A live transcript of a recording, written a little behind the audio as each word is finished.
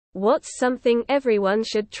What's something everyone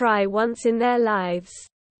should try once in their lives?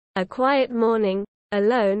 A quiet morning,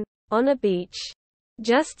 alone, on a beach.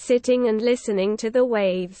 Just sitting and listening to the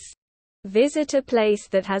waves. Visit a place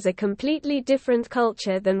that has a completely different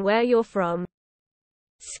culture than where you're from.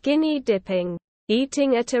 Skinny dipping.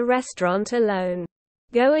 Eating at a restaurant alone.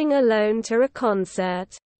 Going alone to a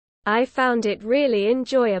concert. I found it really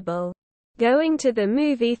enjoyable. Going to the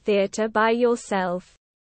movie theater by yourself.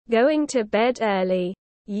 Going to bed early.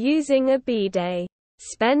 Using a bidet.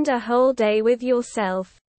 Spend a whole day with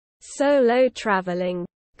yourself. Solo traveling.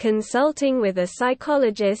 Consulting with a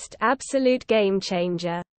psychologist, absolute game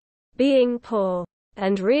changer. Being poor.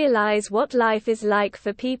 And realize what life is like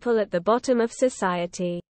for people at the bottom of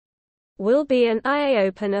society. Will be an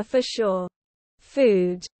eye-opener for sure.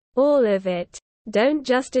 Food. All of it. Don't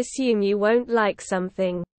just assume you won't like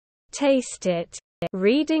something. Taste it.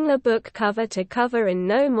 Reading a book cover to cover in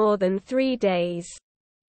no more than 3 days.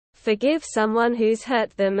 Forgive someone who's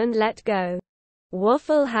hurt them and let go.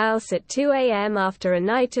 Waffle House at 2 a.m. after a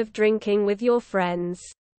night of drinking with your friends.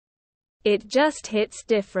 It just hits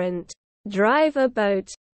different. Drive a boat.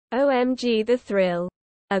 OMG the thrill.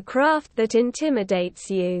 A craft that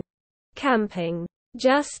intimidates you. Camping.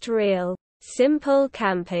 Just real, simple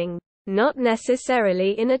camping. Not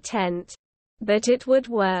necessarily in a tent. But it would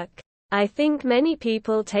work. I think many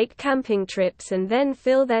people take camping trips and then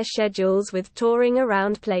fill their schedules with touring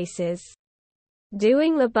around places.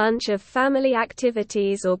 Doing a bunch of family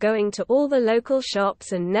activities or going to all the local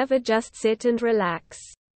shops and never just sit and relax.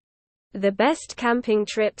 The best camping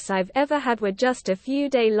trips I've ever had were just a few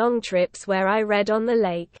day-long trips where I read on the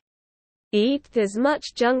lake. Eat as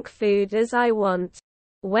much junk food as I want.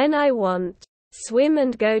 When I want. Swim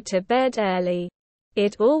and go to bed early.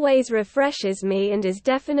 It always refreshes me and is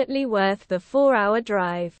definitely worth the 4-hour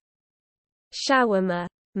drive. Shawarma.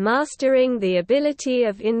 Mastering the ability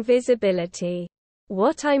of invisibility.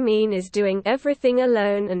 What I mean is doing everything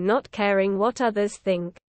alone and not caring what others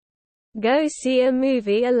think. Go see a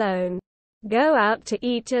movie alone. Go out to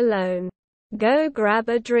eat alone. Go grab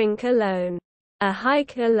a drink alone. A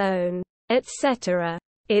hike alone, etc.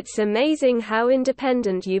 It's amazing how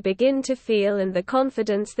independent you begin to feel and the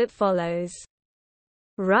confidence that follows.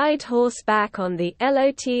 Ride horseback on the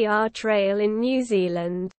Lotr Trail in New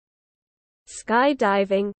Zealand.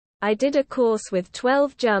 Skydiving. I did a course with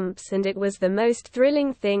 12 jumps and it was the most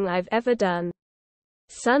thrilling thing I've ever done.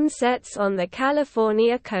 Sunsets on the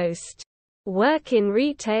California coast. Work in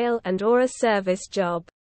retail and/or a service job.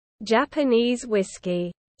 Japanese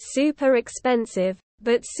whiskey. Super expensive,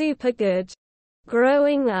 but super good.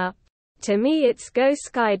 Growing up. To me it's go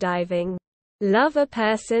skydiving. Love a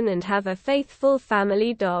person and have a faithful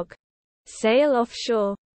family dog. Sail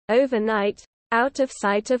offshore. Overnight. Out of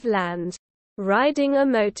sight of land. Riding a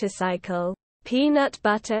motorcycle. Peanut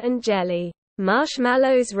butter and jelly.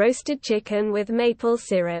 Marshmallows, roasted chicken with maple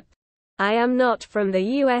syrup. I am not from the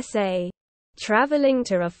USA. Traveling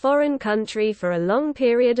to a foreign country for a long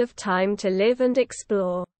period of time to live and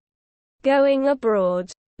explore. Going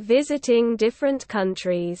abroad. Visiting different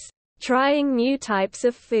countries. Trying new types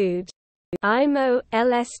of food. IMO,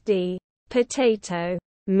 LSD. Potato.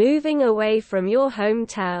 Moving away from your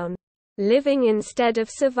hometown. Living instead of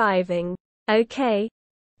surviving. Okay.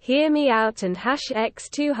 Hear me out and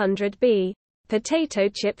 #X200B. Potato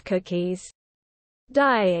chip cookies.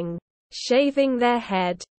 Dying. Shaving their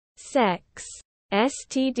head. Sex.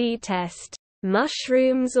 STD test.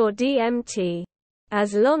 Mushrooms or DMT.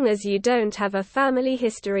 As long as you don't have a family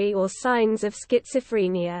history or signs of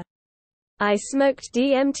schizophrenia. I smoked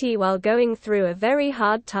DMT while going through a very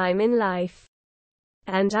hard time in life.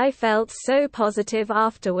 And I felt so positive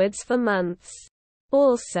afterwards for months.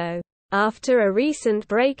 Also, after a recent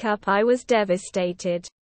breakup I was devastated.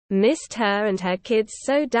 Missed her and her kids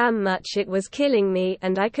so damn much it was killing me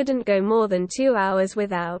and I couldn't go more than 2 hours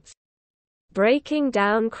without breaking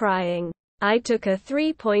down crying. I took a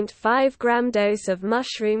 3.5-gram dose of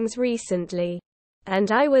mushrooms recently.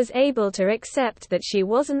 And I was able to accept that she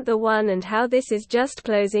wasn't the one and how this is just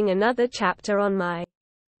closing another chapter on my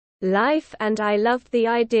life and I loved the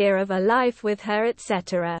idea of a life with her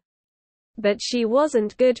etc. But she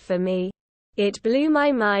wasn't good for me. It blew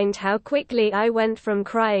my mind how quickly I went from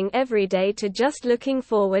crying every day to just looking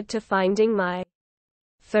forward to finding my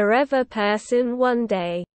forever person one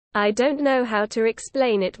day. I don't know how to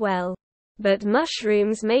explain it well. But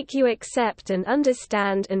mushrooms make you accept and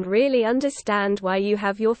really understand why you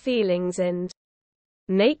have your feelings and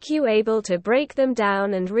make you able to break them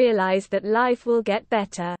down and realize that life will get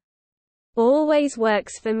better. Always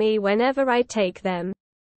works for me whenever I take them.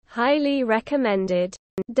 Highly recommended.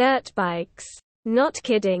 Dirt bikes. Not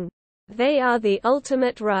kidding. They are the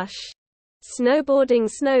ultimate rush.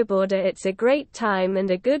 Snowboarder, it's a great time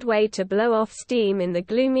and a good way to blow off steam in the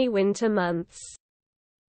gloomy winter months.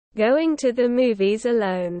 Going to the movies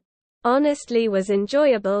alone honestly was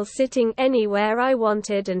enjoyable, sitting anywhere I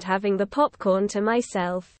wanted and having the popcorn to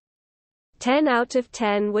myself. 10 out of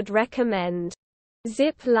 10 would recommend.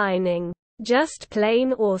 Zip lining. Just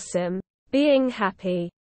plain awesome. Being happy.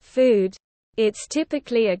 Food. It's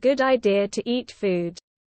typically a good idea to eat food.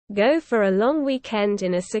 Go for a long weekend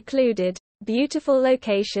in a secluded, beautiful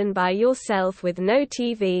location by yourself with no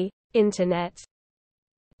TV, internet.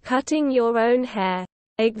 Cutting your own hair.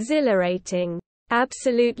 Exhilarating.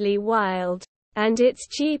 Absolutely wild. And it's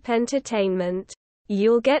cheap entertainment.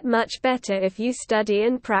 You'll get much better if you study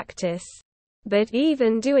and practice. But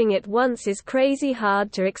even doing it once is crazy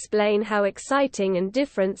hard to explain how exciting and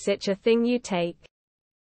different such a thing you take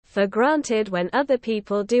for granted when other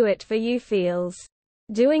people do it for you feels.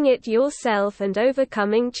 Doing it yourself and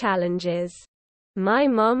overcoming challenges. My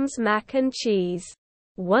mom's mac and cheese.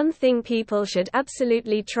 One thing people should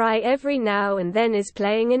absolutely try every now and then is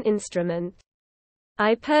playing an instrument.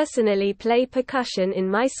 I personally play percussion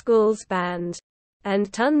in my school's band.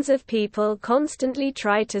 And tons of people constantly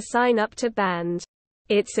try to sign up to band.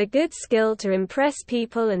 It's a good skill to impress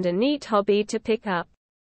people and a neat hobby to pick up.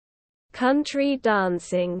 Country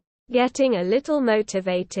dancing. Getting a little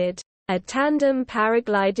motivated. A tandem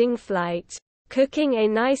paragliding flight. Cooking a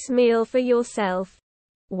nice meal for yourself.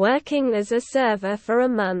 Working as a server for a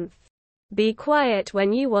month. Be quiet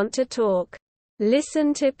when you want to talk.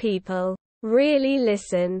 Listen to people. Really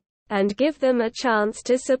listen. And give them a chance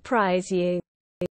to surprise you.